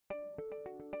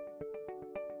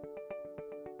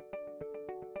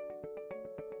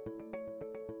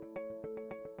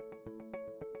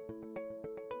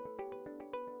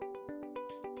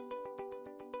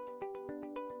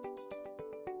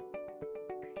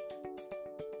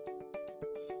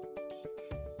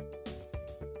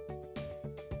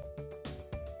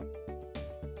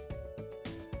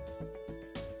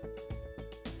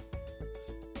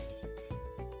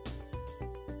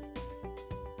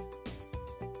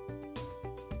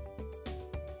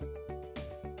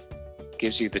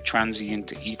gives you the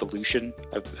transient evolution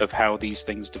of how these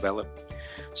things develop.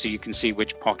 So you can see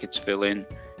which pockets fill in.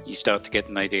 You start to get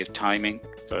an idea of timing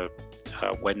for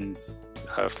when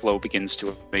flow begins to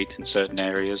abate in certain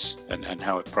areas and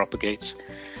how it propagates.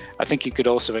 I think you could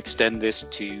also extend this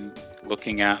to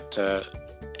looking at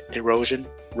erosion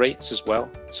rates as well.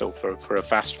 So for a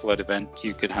fast flood event,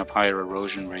 you could have higher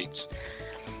erosion rates.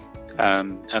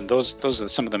 And those are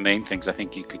some of the main things I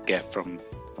think you could get from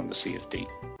the CFD.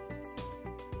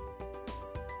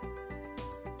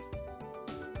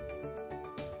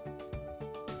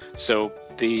 So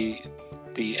the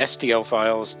STL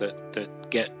files that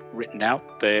get written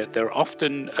out, they're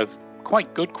often of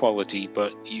quite good quality,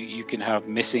 but you can have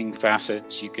missing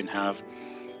facets, you can have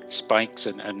spikes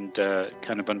and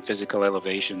kind of unphysical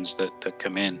elevations that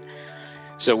come in.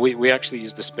 So we actually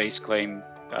use the SpaceClaim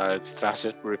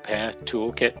facet repair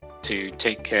toolkit to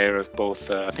take care of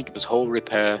both, I think it was hole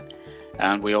repair,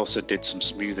 and we also did some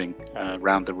smoothing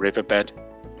around the riverbed,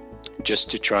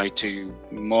 just to try to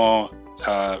more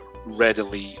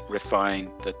readily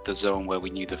refine the zone where we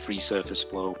knew the free surface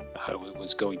flow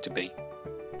was going to be.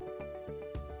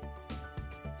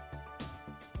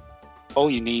 All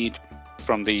you need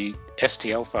from the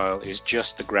STL file is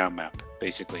just the ground map,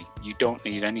 basically. You don't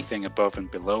need anything above and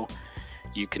below.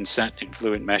 You can set in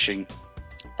Fluent Meshing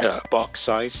box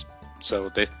size, so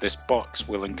this box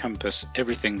will encompass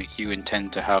everything that you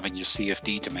intend to have in your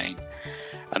CFD domain.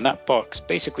 And that box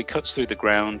basically cuts through the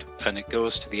ground and it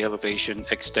goes to the elevation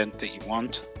extent that you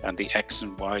want and the X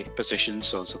and Y positions,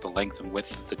 so the length and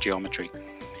width of the geometry.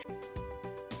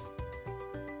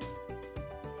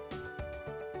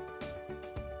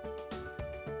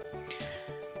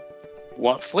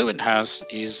 What Fluent has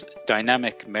is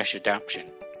dynamic mesh adaptation,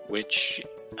 which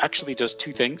actually does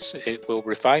two things. It will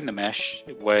refine the mesh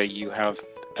where you have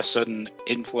a sudden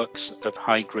influx of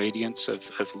high gradients of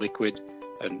liquid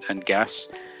and gas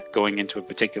going into a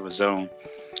particular zone.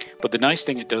 But the nice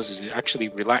thing it does is it actually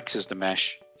relaxes the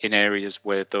mesh in areas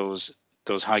where those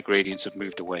high gradients have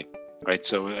moved away, right?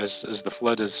 So as the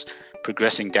flood is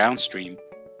progressing downstream,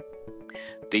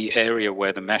 the area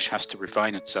where the mesh has to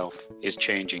refine itself is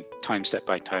changing time step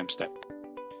by time step.